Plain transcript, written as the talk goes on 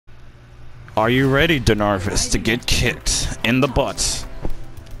Are you ready, Denarvis, to get kicked in the butt?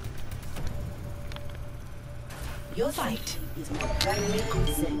 Your fight is more primary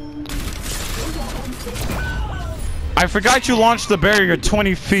concern. I forgot you launched the barrier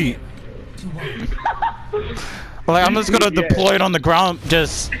 20 feet. Like, I'm just gonna deploy it on the ground,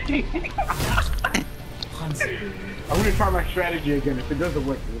 just... I'm gonna try my strategy again. If it doesn't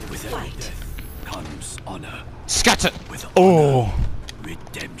work, with every death comes honor. Scatter! With Oh!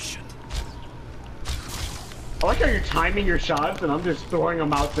 Redemption. I like how you're timing your shots and I'm just throwing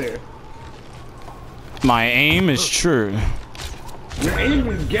them out there. My aim is true. Your aim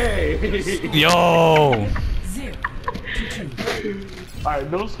is gay. Yo!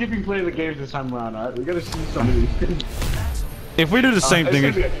 Alright, no skipping play of the games this time around, alright? We gotta see some of these things. If we do the same It's thing...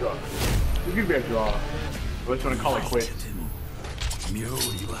 gonna be a draw. It's gonna be a draw. We're just gonna call it quits.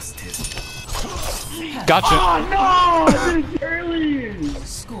 Gotcha. Oh no! I did it early!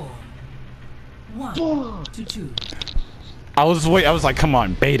 Score 1-2. I was like, come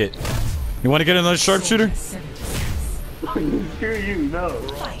on, bait it. You wanna get another sharpshooter? Screw you, no.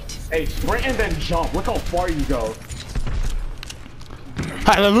 Fight. Hey, sprint and then jump. Look how far you go.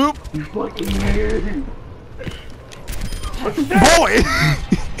 Hallelujah! You fucking nerd. Boy!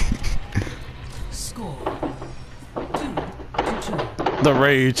 Score 2-2. The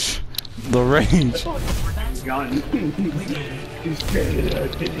rage. The rage. Gun. He's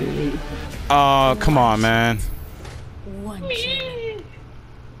dead. Oh, come on, man. 1-2.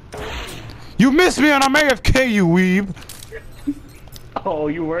 You missed me and I'm AFK, you weeb. Oh,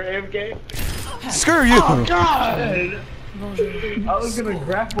 you were AFK? Screw you. Oh, God! I was gonna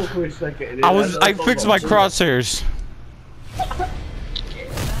grapple for a second. I fixed my crosshairs.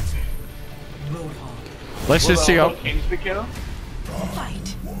 Let's just see how. Fight.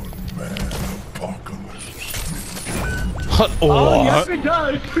 Oh, yes it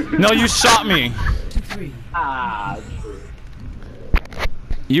does! No, you shot me. 3. Ah,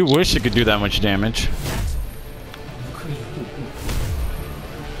 You wish it could do that much damage.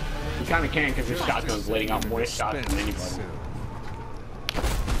 you kinda can because this shotgun's letting out more shots than anybody.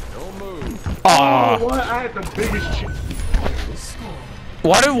 Aw. Oh, what? I had the biggest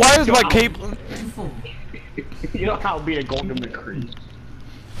Why is my cape? 4. You know how be a golden McCree.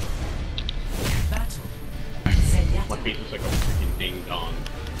 Battle. My face is like a freaking ding dong.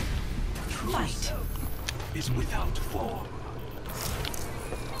 Fight. Is without form.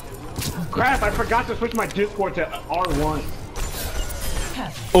 Crap, I forgot to switch my Discord to R1.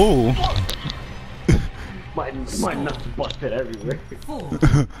 Oh. My nuts busted everywhere.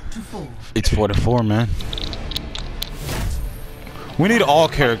 4-4. It's 4-4, man. We need all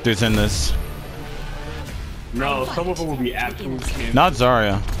characters in this. No, some of them will be absolute cancer. Not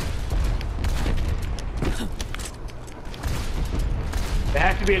Zarya. It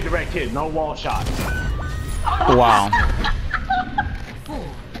has to be a direct hit, no wall shots. Wow.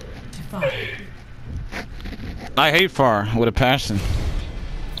 4-5. I hate Far with a passion.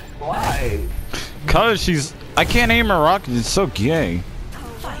 Why? Cause I can't aim a rocket. It's so gay.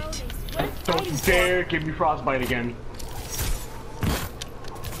 Fight. Don't you dare give me frostbite again.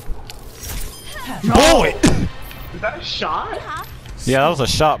 Boy. Is that a shot? Yeah, that was a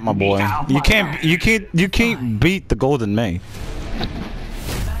shot, my boy. You can't beat the Golden May.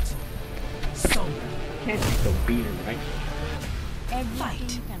 Can't be so beaten, right?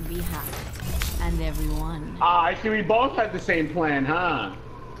 Everything can be hacked. And everyone. Ah, I see we both had the same plan, huh?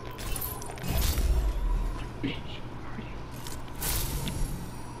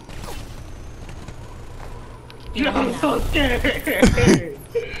 I'm so scared.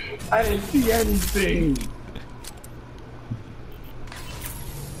 I didn't see anything.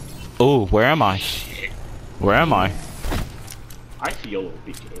 Oh, where am I? Where am I? I see your little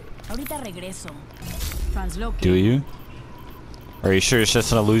bitch. Ahorita regreso. Translocate. Do you? Are you sure it's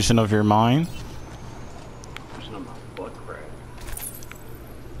just an illusion of your mind? There's no my butt crack.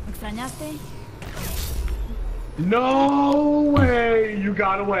 ¿Me extrañaste? No way! You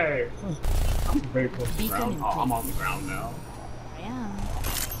got away. I'm very close to the Beacon ground. in Oh, I'm place. on the ground now. I am.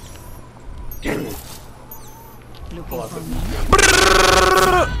 Damn it. Looking for me.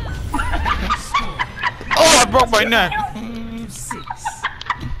 Oh, I broke my neck. 6.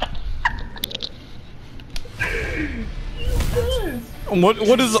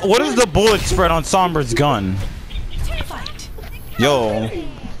 What is the bullet spread on Somber's gun? Fight. Yo,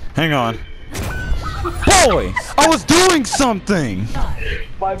 hang on. Boy, I was doing something.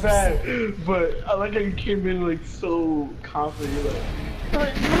 My bad, but I like how you came in like so confident. You're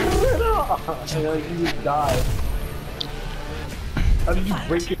like, and like you just died. How did you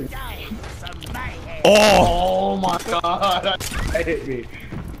break it? Oh, Oh my god, that hit me.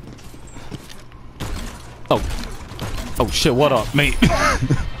 Oh. Oh shit, what up, mate?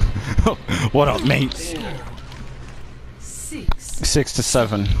 What up, mate? 6 to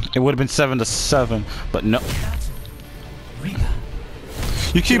 7. It would have been 7 to 7, but no.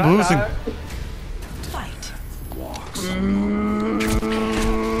 You keep losing. Fight.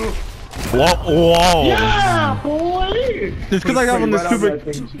 Whoa, whoa. Yeah, boy. It's because I got on the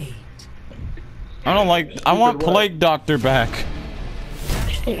stupid. I don't like. I want Plague Doctor back.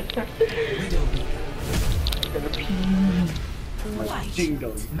 Fight.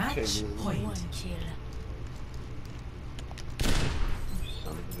 Match point. One kill.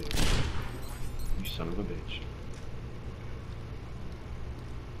 You son of a bitch.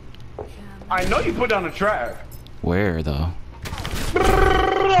 I know you put down a trap. Where though?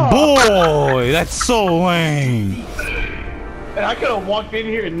 Boy, that's so lame. And I could have walked in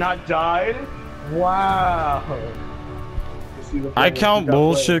here and not died. Wow. I count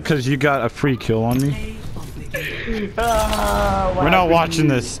bullshit because you got a free kill on me. We're not watching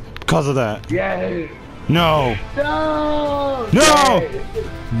this because of that. Yeah. No. No. No.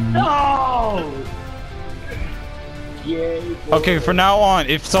 No. Yay. Okay, from now on,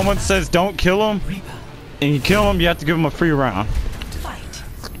 if someone says don't kill him, and you kill him, you have to give him a free round. Fight.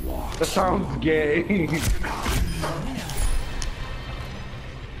 That sounds gay.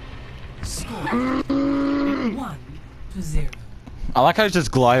 Score 1-0. I like how I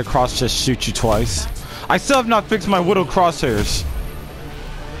just glide across, just shoot you twice. I still have not fixed my Widow crosshairs.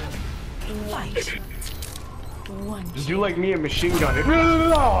 Fight. One Just do like me and machine gun it.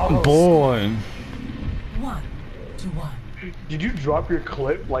 No. Boy. 1-1. Did you drop your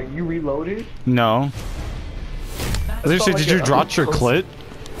clip? Like you reloaded? No. I was gonna say, did you drop your clit?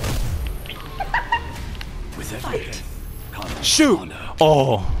 With every death comes Shoot! honor.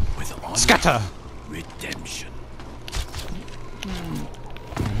 Oh. With honor, Scatter! redemption.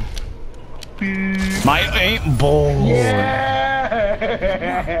 My aim. Boy. Yeah.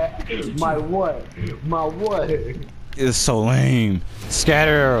 My what? My what? It's so lame.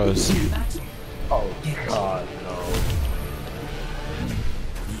 Scatter arrows. Oh God, no.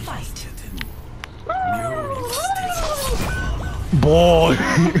 Fight. Boy.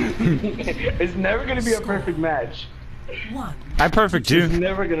 It's never gonna be a perfect match. 1. I perfect It's you.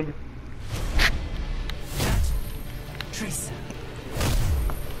 never gonna be. Tracer.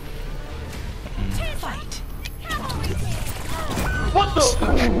 Fight. What the?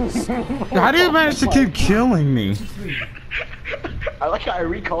 How do you manage to keep killing me? I like how I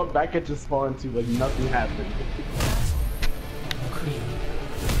recalled back into spawn too, like nothing happened.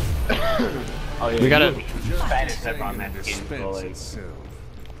 Oh yeah, We gotta. fat as ever on that skin, so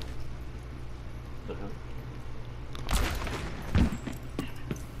like.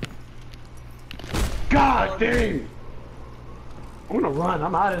 God dang! I'm gonna run.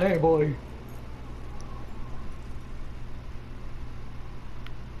 I'm out of there, boy.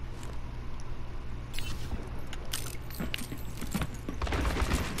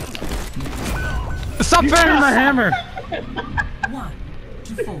 Stop firing my hammer! 1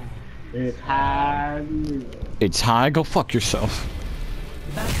 to 4. It's high. It's high. Go fuck yourself.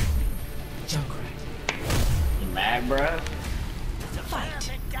 Battle. Junkrat. You mad, bruh?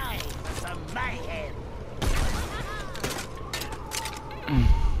 Fight.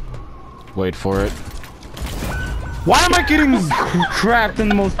 Wait for it. Why am I getting cracked in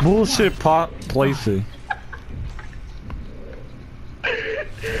the most bullshit places?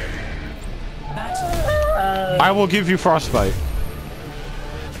 Battle. I will give you frostbite.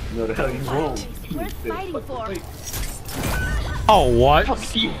 No, the hell you won't. worth fighting for. Oh, what?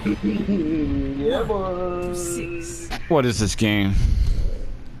 Yeah, boy. 6. What is this game?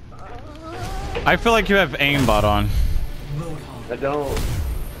 I feel like you have aimbot on. Roadhog. I don't.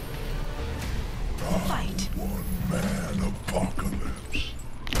 Fight.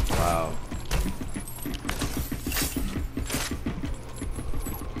 Wow.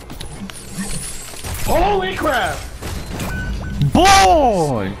 Holy crap!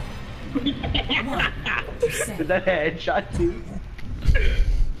 Boy! 1 to Did 7. that headshot too?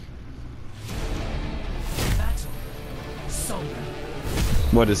 Battle. Sombra.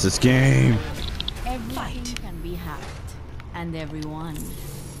 What is this game? Everything can be hacked. And everyone.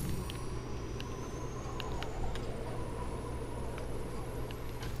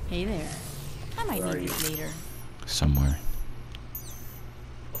 Hey there. I might need this later. Somewhere.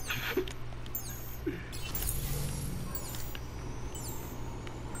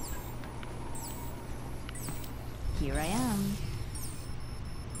 Here I am.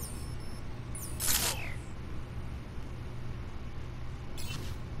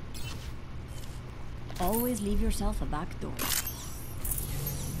 Always leave yourself a back door.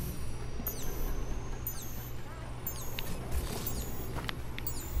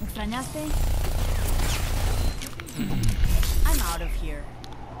 extrañaste? I'm out of here.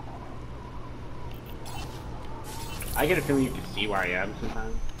 I get a feeling you can see where I am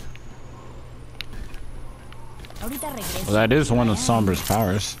sometimes. Ahorita regreso. Well, that is one of Sombra's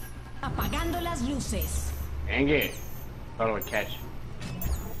powers. Apagando las luces. Dang it. Thought I would catch.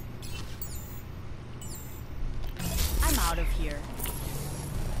 I'm out of here.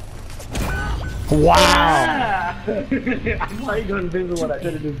 Wow! I thought you got invisible when I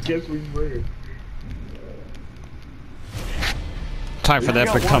should have just guessed where you were. Time for the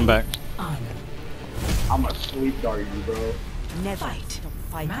epic comeback. Honor. I'm a sleep dart you, bro. Never Fight.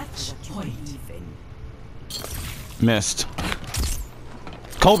 fight Match for what you point. believe in. Missed.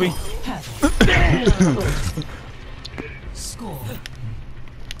 Colby. Score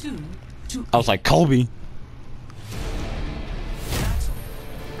 2-2. I was like, Colby. Battle.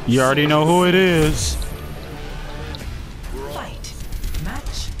 You already know who it is. Fight.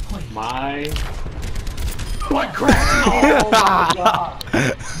 Match point. My. What crap? Oh my god.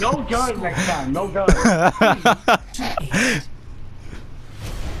 No guns next time. No guns. 2-8.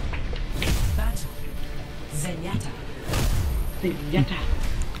 Battle. Zenyatta.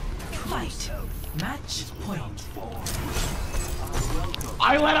 Fight. Match point.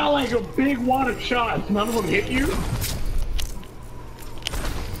 I let out like a big wad of shots. None of them hit you?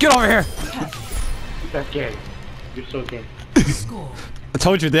 Get over here! That's gay. You're so gay. Score I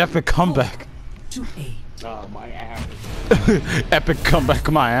told you the epic comeback. 2-8. Oh, my ass. Epic comeback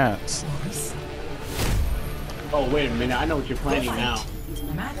of my ass. Boris. Oh, wait a minute. I know what you're planning now.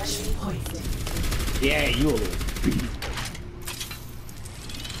 Fight. Match point. Yeah, you.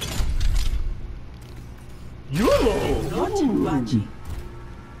 Not budging.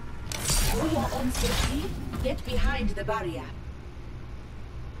 For your own safety, get behind the barrier.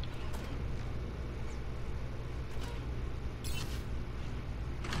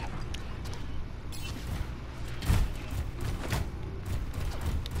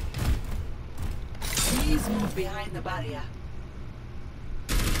 Please move behind the barrier.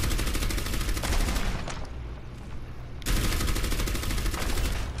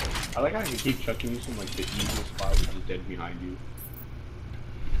 I like how you keep chucking you some like the evil spot which is dead behind you.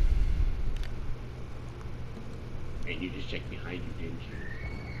 And you just checked behind you, didn't you?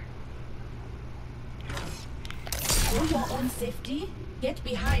 For your own safety, get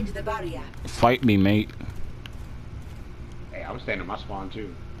behind the barrier. Fight me, mate. Hey, I'm staying in my spawn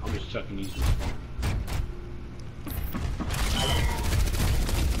too. I'm just chucking these in the spawn.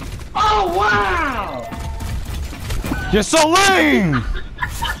 Oh wow! You're so lame!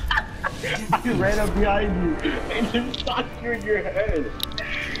 I ran up behind you and just knocked you in your head.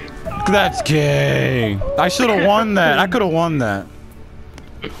 That's gay. I should have won that. I could have won that.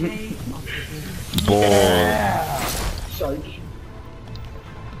 Boy. Sorry.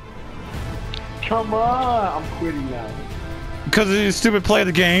 Come on! I'm quitting now. Because of you stupid play of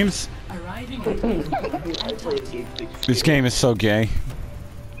the games. Arriving. I played Game 6. This game is so gay.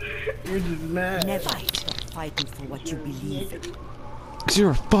 You're just mad. Never fighting for what you believe in. Cause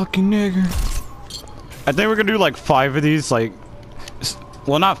you're a fucking nigger. I think we're gonna do like 5 of these, like,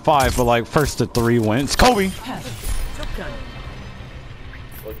 well, not 5, but like first to 3 wins. Kobe. Shotgun.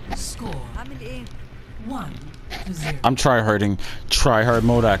 Score I'm in. 1-0. I'm try-harding. Try-hard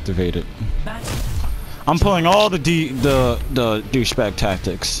mode activated. Battle. I'm pulling all the douchebag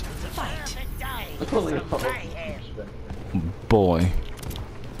tactics. Fight. Boy.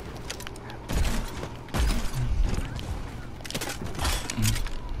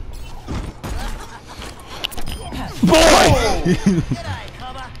 Boy!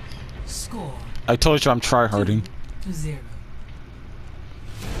 Score I told you I'm try-harding. 2-0.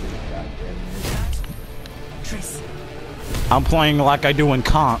 Tracy. I'm playing like I do in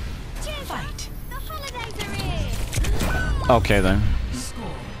comp. Fight. The holidays are here. Okay then.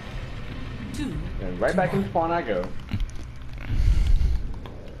 Score 2. And right back in spawn I go.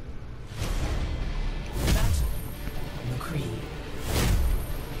 Battle. McCree.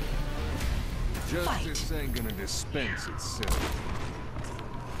 Justice ain't gonna dispense itself.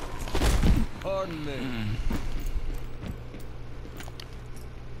 Pardon me.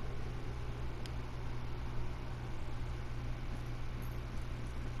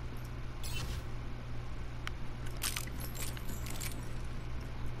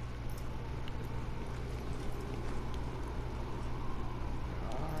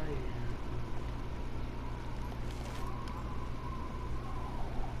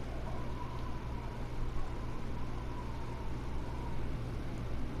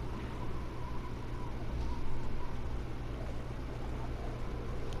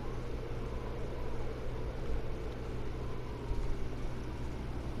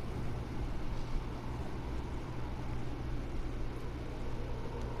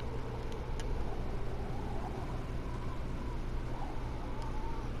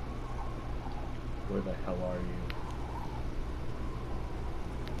 Where the hell are you?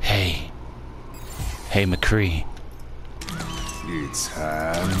 Hey. Hey, McCree. It's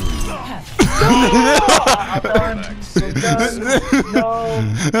time.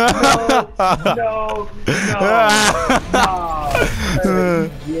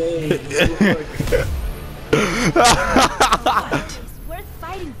 Worth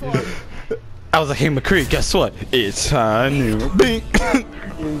fighting for. I was like, hey, McCree, guess what? It's time new. Bing.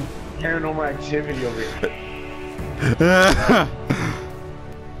 Paranormal activity over here.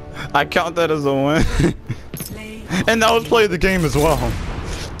 I count that as a win. And that was play the game as well.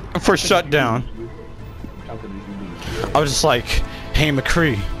 For shutdown. I was just like, hey,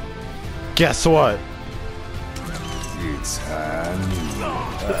 McCree, guess what? It's time.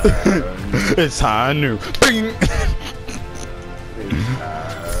 It's high new. Bing.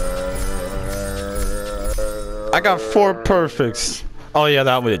 I got 4 perfects. Oh yeah,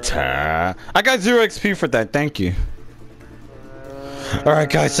 that was it. I got 0 XP for that. Thank you. All right,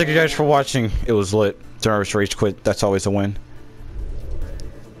 guys. Thank you guys for watching. It was lit. Jarvis rage quit. That's always a win.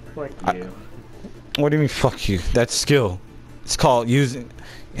 Fuck you. What do you mean, fuck you? That's skill. It's called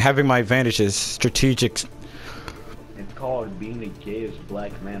having my advantages. Strategic. It's called being the gayest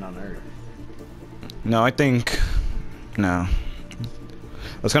black man on earth. No, I think. No.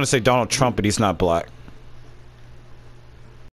 I was gonna say Donald Trump, but he's not black.